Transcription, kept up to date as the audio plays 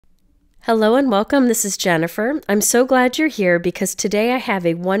Hello and welcome. This is Jennifer. I'm so glad you're here because today I have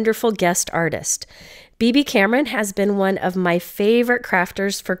a wonderful guest artist. Bibi Cameron has been one of my favorite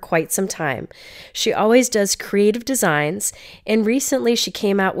crafters for quite some time. She always does creative designs, and recently she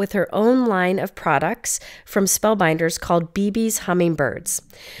came out with her own line of products from Spellbinders called Bibi's Hummingbirds.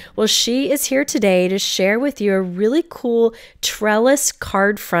 Well, she is here today to share with you a really cool trellis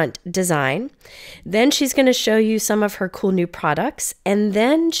card front design. Then she's going to show you some of her cool new products, and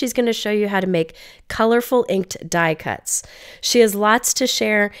then she's going to show you how to make colorful inked die cuts. She has lots to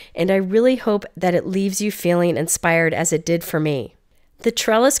share, and I really hope that it leaves you feeling inspired as it did for me. The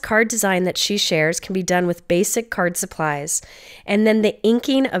trellis card design that she shares can be done with basic card supplies, and then the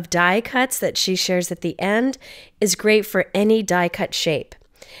inking of die cuts that she shares at the end is great for any die cut shape.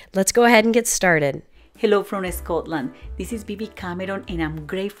 Let's go ahead and get started. Hello from Scotland. This is Bibi Cameron, and I'm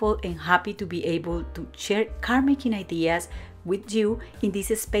grateful and happy to be able to share card making ideas with you in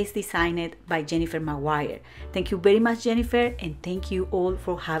this space designed by Jennifer McGuire. Thank you very much, Jennifer, and thank you all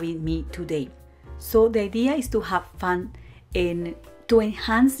for having me today. So the idea is to have fun and to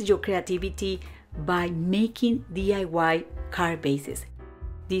enhance your creativity by making DIY card bases.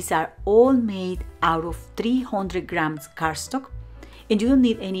 These are all made out of 300 grams cardstock, and you don't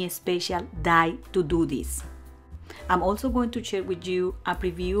need any special die to do this. I'm also going to share with you a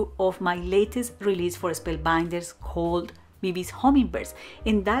preview of my latest release for Spellbinders called Bibi's Hummingbirds,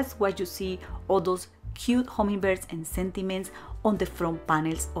 and that's why you see all those cute hummingbirds and sentiments on the front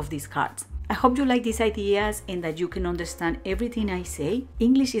panels of these cards. I hope you like these ideas and that you can understand everything I say.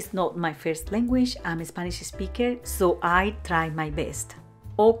 English is not my first language, I'm a Spanish speaker, so I try my best.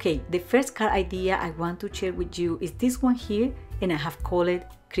 Okay, the first card idea I want to share with you is this one here, and I have called it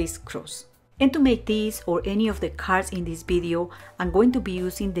Crisscross. And to make this or any of the cards in this video, I'm going to be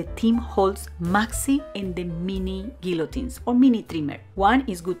using the Team Holtz Maxi and the mini guillotines or mini trimmer. One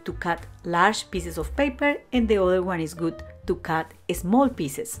is good to cut large pieces of paper and the other one is good to cut small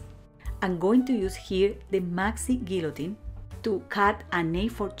pieces. I'm going to use here the Maxi guillotine to cut an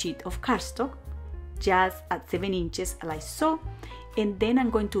A4 sheet of cardstock just at 7 inches like so, and then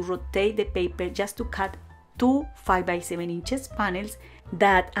I'm going to rotate the paper just to cut two 5 by 7 inches panels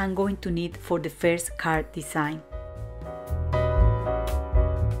that I'm going to need for the first card design.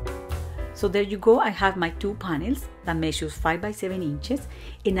 So there you go, I have my two panels that measures 5 by 7 inches,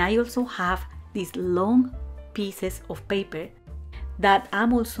 and I also have these long pieces of paper that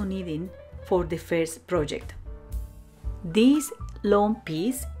I'm also needing for the first project. This long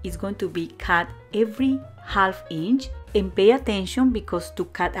piece is going to be cut every ½ inch, and pay attention because to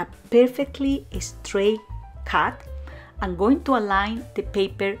cut a perfectly straight cut, I'm going to align the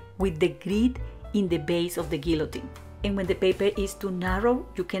paper with the grid in the base of the guillotine. And when the paper is too narrow,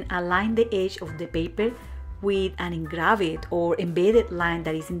 you can align the edge of the paper with an engraved or embedded line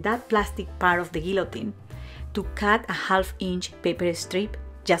that is in that plastic part of the guillotine to cut a ½ inch paper strip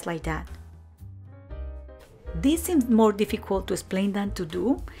just like that. This seems more difficult to explain than to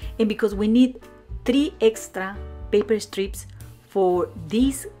do, and because we need 3 extra paper strips for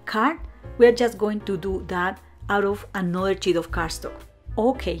this card, we are just going to do that out of another sheet of cardstock.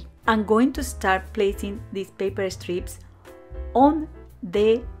 Okay, I'm going to start placing these paper strips on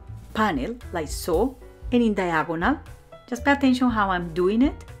the panel like so and in diagonal. Just pay attention how I'm doing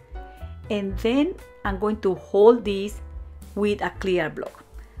it, and then I'm going to hold this with a clear block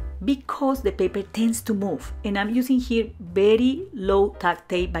because the paper tends to move, and I'm using here very low tack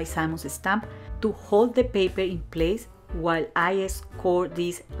tape by Simon's Stamp to hold the paper in place while I score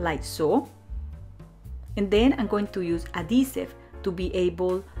this like so. And then I'm going to use adhesive to be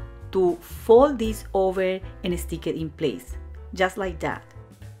able to fold this over and stick it in place, just like that.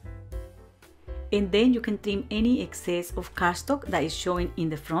 And then you can trim any excess of cardstock that is showing in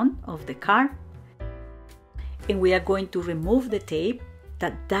the front of the card. And we are going to remove the tape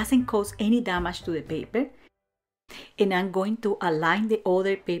that doesn't cause any damage to the paper. And I'm going to align the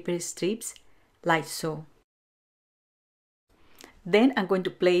other paper strips like so. Then I'm going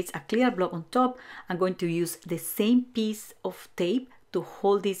to place a clear block on top. I'm going to use the same piece of tape to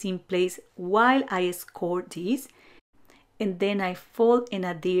hold this in place while I score this. And then I fold and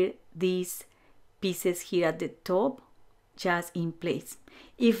adhere these pieces here at the top just in place.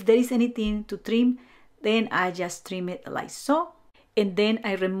 If there is anything to trim, then I just trim it like so. And then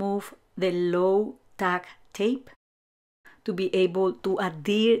I remove the low tack tape to be able to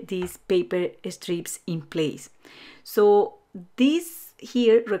adhere these paper strips in place. So this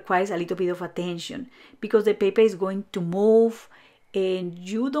here requires a little bit of attention because the paper is going to move and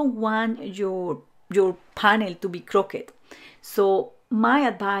you don't want your panel to be crooked. So my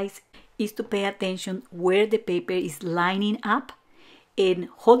advice is to pay attention where the paper is lining up and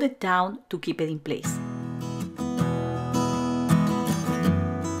hold it down to keep it in place.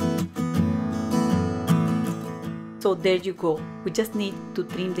 So there you go. We just need to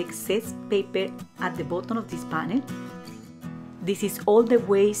trim the excess paper at the bottom of this panel. This is all the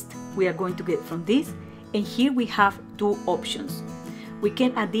waste we are going to get from this, and here we have two options. We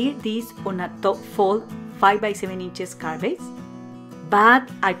can adhere this on a top fold 5 by 7 inches card base, but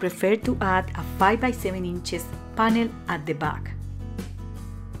I prefer to add a 5 by 7 inches panel at the back.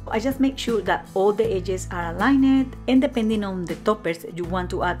 I just make sure that all the edges are aligned, and depending on the toppers you want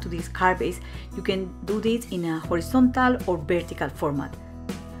to add to this card base, you can do this in a horizontal or vertical format.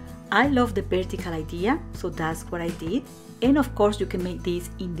 I love the vertical idea, so that's what I did. And of course you can make these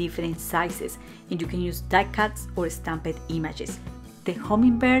in different sizes, and you can use die cuts or stamped images. The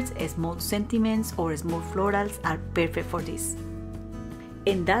hummingbirds, small sentiments or small florals are perfect for this.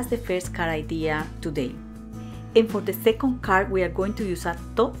 And that's the first card idea today. And for the second card, we are going to use a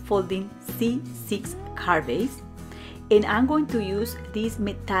top folding C6 card base, and I'm going to use this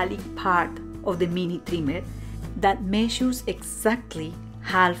metallic part of the mini trimmer that measures exactly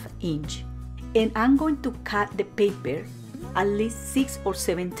 ½ inch, and I'm going to cut the paper at least 6 or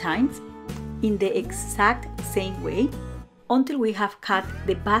 7 times in the exact same way until we have cut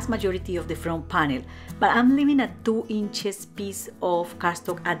the vast majority of the front panel, but I'm leaving a 2 inches piece of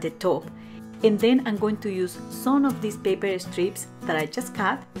cardstock at the top. And then I'm going to use some of these paper strips that I just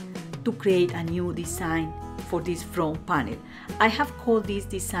cut to create a new design for this front panel. I have called this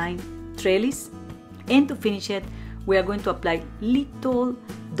design trellis, and to finish it we are going to apply little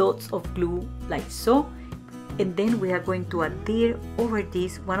dots of glue like so, and then we are going to adhere over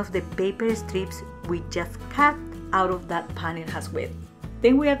this one of the paper strips we just cut out of that panel as well.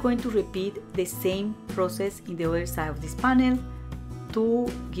 Then we are going to repeat the same process in the other side of this panel to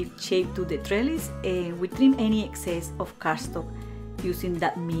give shape to the trellis, and we trim any excess of cardstock using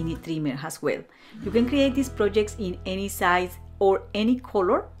that mini trimmer as well. You can create these projects in any size or any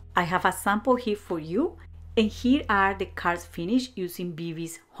color. I have a sample here for you, and here are the cards finished using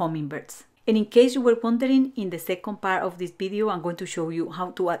Bibi's Hummingbirds. And in case you were wondering, in the second part of this video I'm going to show you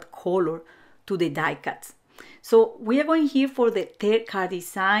how to add color to the die cuts. So we are going here for the third card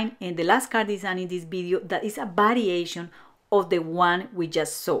design, and the last card design in this video that is a variation of the one we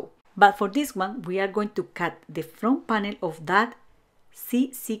just saw. But for this one we are going to cut the front panel of that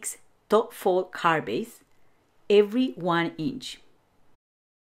C6 top fold card base every 1 inch.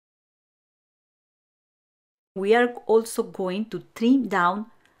 We are also going to trim down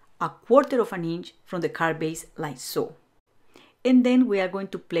 1/4 inch from the card base like so. And then we are going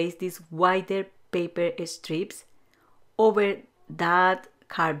to place these wider paper strips over that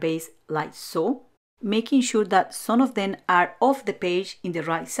card base like so, making sure that some of them are off the page in the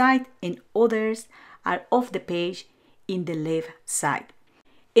right side and others are off the page in the left side.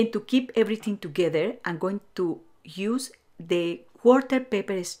 And to keep everything together, I'm going to use the 1/4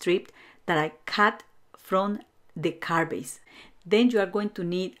 paper strip that I cut from the card base. Then you are going to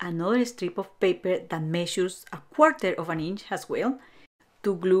need another strip of paper that measures 1/4 inch as well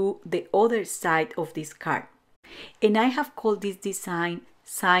to glue the other side of this card. And I have called this design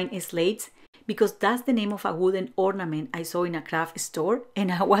sign slates because that's the name of a wooden ornament I saw in a craft store,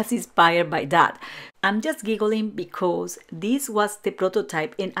 and I was inspired by that. I'm just giggling because this was the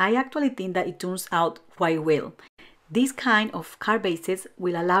prototype, and I actually think that it turns out quite well. This kind of card bases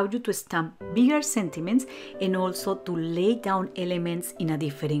will allow you to stamp bigger sentiments and also to lay down elements in a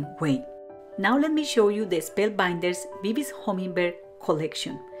different way. Now let me show you the Spellbinders Bibi's Hummingbird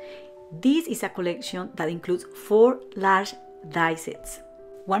collection. This is a collection that includes 4 large die sets.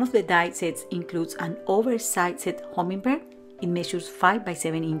 One of the die sets includes an oversized hummingbird. It measures 5 by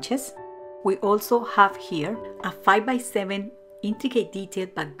 7 inches. We also have here a 5 by 7 intricate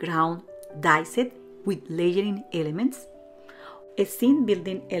detailed background die set with layering elements, a scene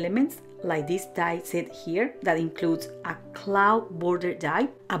building elements like this die set here that includes a cloud border die,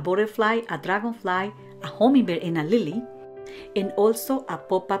 a butterfly, a dragonfly, a hummingbird and a lily, and also a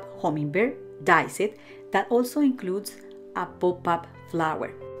pop-up hummingbird die set that also includes a pop-up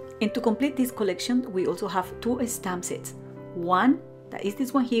flower. And to complete this collection we also have 2 stamp sets. One that is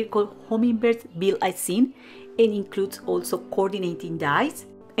this one here called Hummingbirds Build a Scene, and includes also coordinating dies,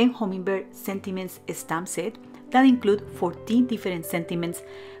 and Hummingbird Sentiments stamp set that include 14 different sentiments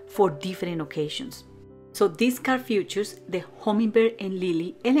for different occasions. So this card features the hummingbird and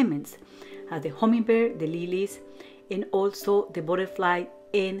lily elements, the hummingbird, the lilies, and also the butterfly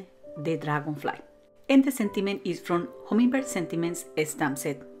and the dragonfly. And the sentiment is from Hummingbird Sentiments stamp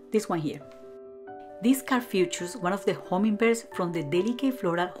set, this one here. This card features one of the hummingbirds from the Delicate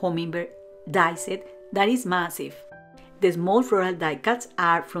Floral Hummingbird die set that is massive. The small floral die cuts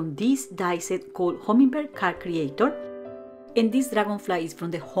are from this die set called Hummingbird Card Creator, and this dragonfly is from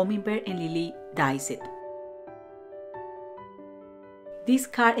the Hummingbird and Lily die set. This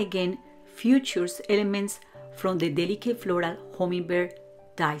card again features elements from the Delicate Floral Hummingbird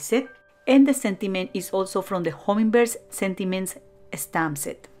die set, and the sentiment is also from the Hummingbirds Sentiments stamp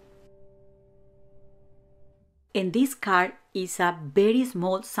set. And this card is a very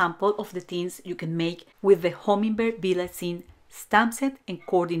small sample of the things you can make with the Hummingbird Village Scene stamp set and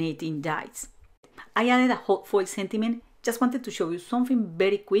coordinating dies. I added a hot foil sentiment, just wanted to show you something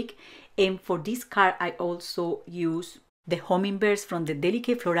very quick, and for this card I also use the Hummingbirds from the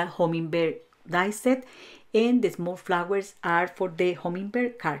Delicate Floral Hummingbird die set, and the small flowers are for the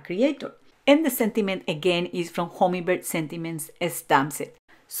Hummingbird Card Creator. And the sentiment again is from Hummingbird Sentiments stamp set.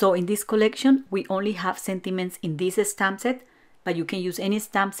 So in this collection, we only have sentiments in this stamp set, but you can use any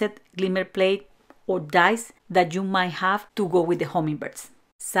stamp set, glimmer plate, or dies that you might have to go with the hummingbirds.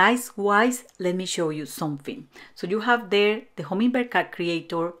 Size-wise, let me show you something. So you have there the Hummingbird Card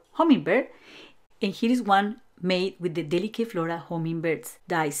Creator Hummingbird, and here is one made with the Delicate Floral Hummingbirds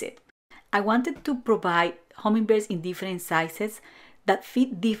die set. I wanted to provide hummingbirds in different sizes that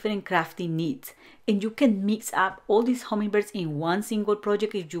fit different crafting needs, and you can mix up all these hummingbirds in one single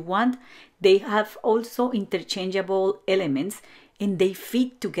project if you want. They have also interchangeable elements and they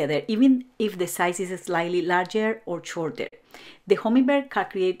fit together even if the size is slightly larger or shorter. The Hummingbird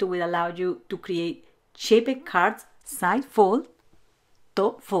Card Creator will allow you to create shaped cards, side fold,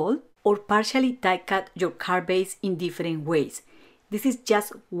 top fold, or partially die cut your card base in different ways. This is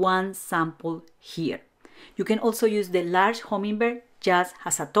just one sample here. You can also use the large hummingbird just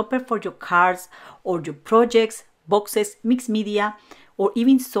as a topper for your cards or your projects, boxes, mixed media, or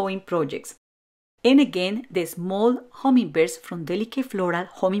even sewing projects. And again, the small hummingbirds from Delicate Floral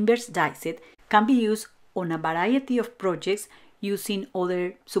Hummingbirds die set can be used on a variety of projects using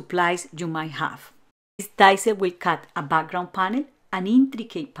other supplies you might have. This die set will cut a background panel, an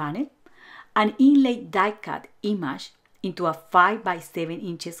intricate panel, an inlaid die cut image into a 5 by 7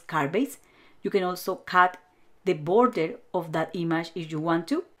 inches card base. You can also cut the border of that image if you want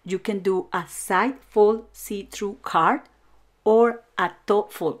to. You can do a side fold see-through card or a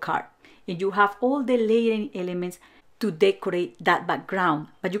top fold card, and you have all the layering elements to decorate that background,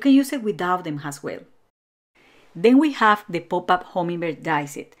 but you can use it without them as well. Then we have the pop-up hummingbird die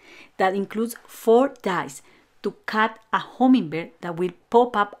set that includes 4 dies to cut a hummingbird that will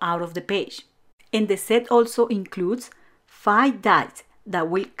pop up out of the page, and the set also includes 5 dies that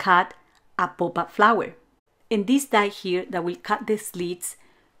will cut a pop-up flower. And this die here that will cut the slits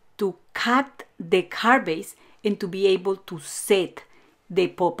to cut the card base and to be able to set the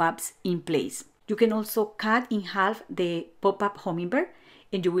pop-ups in place. You can also cut in half the pop-up hummingbird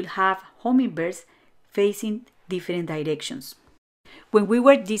and you will have hummingbirds facing different directions. When we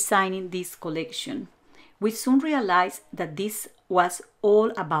were designing this collection, we soon realized that this was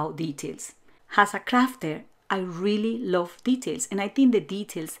all about details. As a crafter, I really love details, and I think the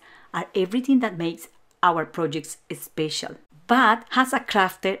details are everything that makes our projects special. But as a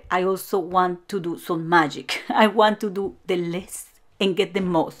crafter, I also want to do some magic. I want to do the less and get the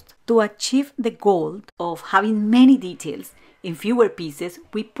most. To achieve the goal of having many details in fewer pieces,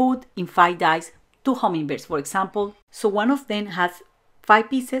 we put in 5 dies 2 hummingbirds, for example. So one of them has 5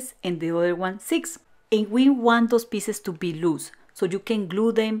 pieces and the other one 6. And we want those pieces to be loose, so you can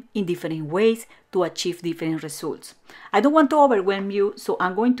glue them in different ways to achieve different results. I don't want to overwhelm you, so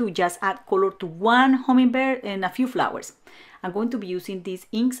I'm going to just add color to one hummingbird and a few flowers. I'm going to be using these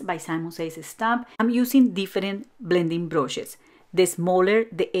inks by Simon Says Stamp. I'm using different blending brushes. The smaller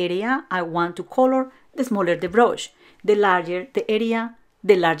the area I want to color, the smaller the brush. The larger the area,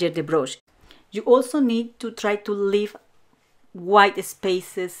 the larger the brush. You also need to try to leave white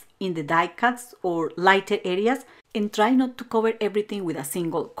spaces in the die cuts or lighter areas, and try not to cover everything with a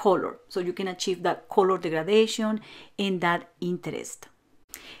single color, so you can achieve that color degradation and that interest.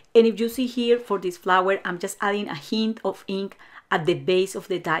 And if you see here for this flower, I'm just adding a hint of ink at the base of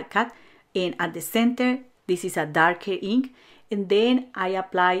the die cut, and at the center this is a darker ink, and then I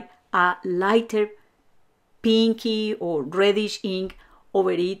apply a lighter pinky or reddish ink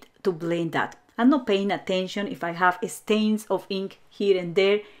over it to blend that. I'm not paying attention if I have stains of ink here and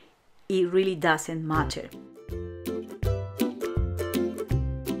there. It really doesn't matter.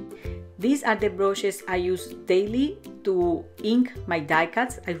 These are the brushes I use daily to ink my die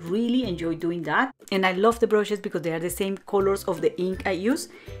cuts. I really enjoy doing that, and I love the brushes because they are the same colors of the ink I use,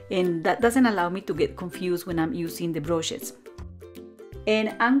 and that doesn't allow me to get confused when I'm using the brushes.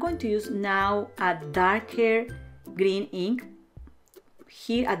 And I'm going to use now a darker green ink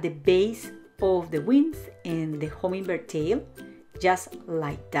here at the base of the wings and the hummingbird tail, just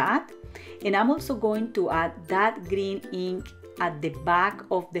like that. And I'm also going to add that green ink at the back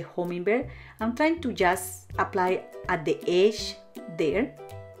of the hummingbird. I'm trying to just apply at the edge there,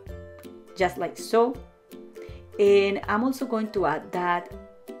 just like so. And I'm also going to add that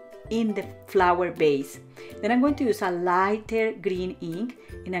in the flower base. Then I'm going to use a lighter green ink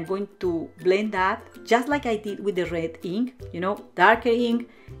and I'm going to blend that just like I did with the red ink, you know, darker ink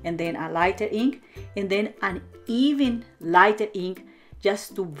and then a lighter ink and then an even lighter ink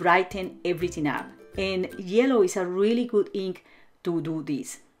just to brighten everything up. And yellow is a really good ink to do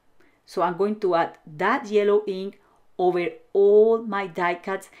this. So I'm going to add that yellow ink over all my die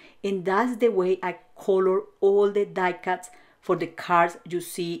cuts, and that's the way I color all the die cuts for the cards you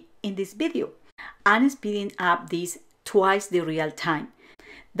see in this video. I'm speeding up this twice the real time.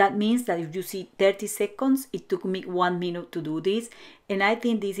 That means that if you see 30 seconds, it took me 1 minute to do this, and I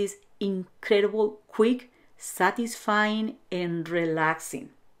think this is incredible, quick, satisfying, and relaxing.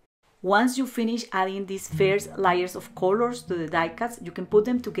 Once you finish adding these first layers of colors to the die cuts, you can put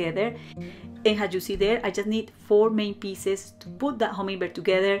them together. And as you see there, I just need 4 main pieces to put that hummingbird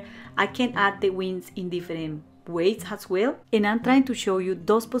together. I can add the wings in different ways as well. And I'm trying to show you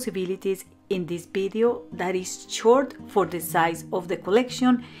those possibilities in this video that is short for the size of the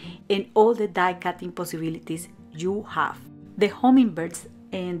collection and all the die cutting possibilities you have. The hummingbirds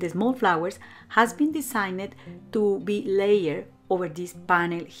and the small flowers has been designed to be layered over this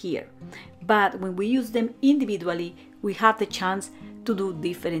panel here, but when we use them individually we have the chance to do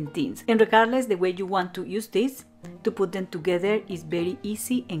different things, and regardless the way you want to use this, to put them together is very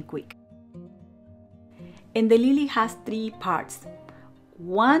easy and quick. And the lily has 3 parts.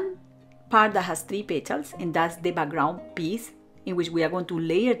 One part that has 3 petals, and that's the background piece in which we are going to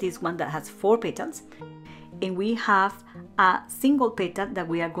layer this one that has 4 petals, and we have a single petal that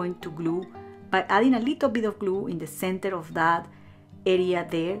we are going to glue by adding a little bit of glue in the center of that area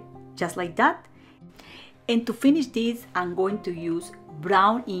there, just like that. And to finish this, I'm going to use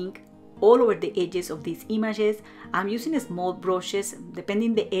brown ink all over the edges of these images. I'm using small brushes.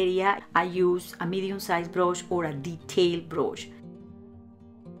 Depending the area, I use a medium-sized brush or a detailed brush.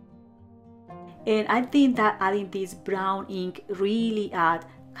 And I think that adding this brown ink really adds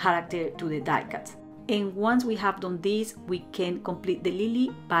character to the die cuts. And once we have done this, we can complete the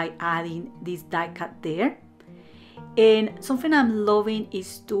lily by adding this die cut there. And something I'm loving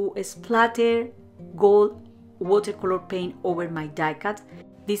is to splatter gold watercolor paint over my die cut.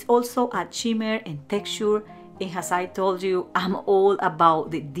 This also adds shimmer and texture, and as I told you, I'm all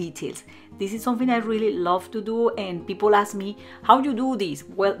about the details. This is something I really love to do, and people ask me, how do you do this?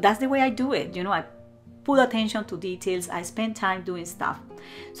 Well, that's the way I do it. You know, I put attention to details, I spend time doing stuff.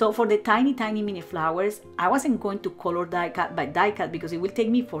 So for the tiny mini flowers, I wasn't going to color die cut by die cut because it will take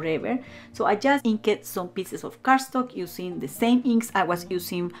me forever. So I just inked some pieces of cardstock using the same inks I was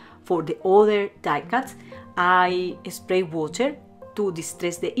using for the other die cuts. I spray water to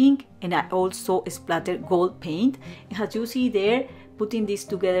distress the ink, and I also splattered gold paint. And as you see there, putting this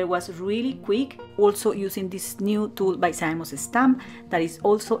together was really quick. Also using this new tool by Simons Stamp that is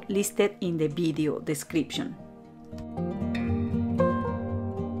also listed in the video description.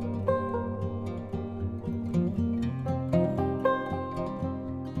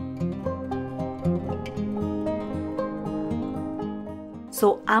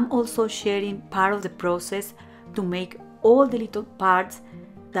 So I'm also sharing part of the process to make all the little parts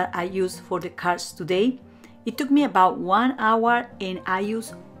that I use for the cards today. It took me about 1 hour, and I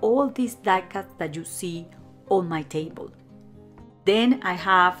used all these die cuts that you see on my table. Then I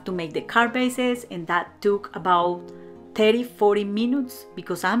have to make the card bases, and that took about 30-40 minutes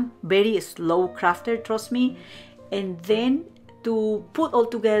because I'm very slow crafter, trust me. And then to put all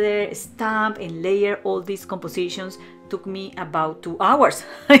together, stamp and layer all these compositions took me about 2 hours.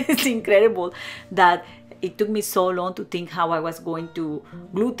 It's incredible that it took me so long to think how I was going to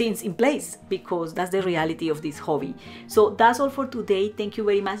glue things in place, because that's the reality of this hobby. So that's all for today. Thank you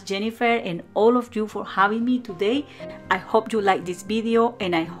very much, Jennifer, and all of you for having me today. I hope you like this video,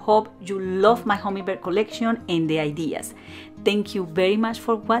 and I hope you love my hummingbird collection and the ideas. Thank you very much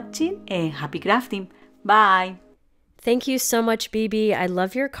for watching, and happy crafting. Bye. Thank you so much, Bibi. I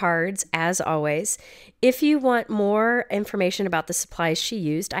love your cards, as always. If you want more information about the supplies she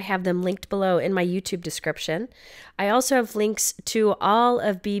used, I have them linked below in my YouTube description. I also have links to all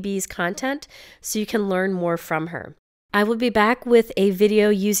of Bibi's content, so you can learn more from her. I will be back with a video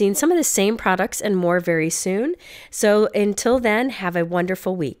using some of the same products and more very soon. So until then, have a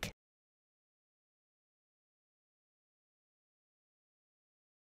wonderful week.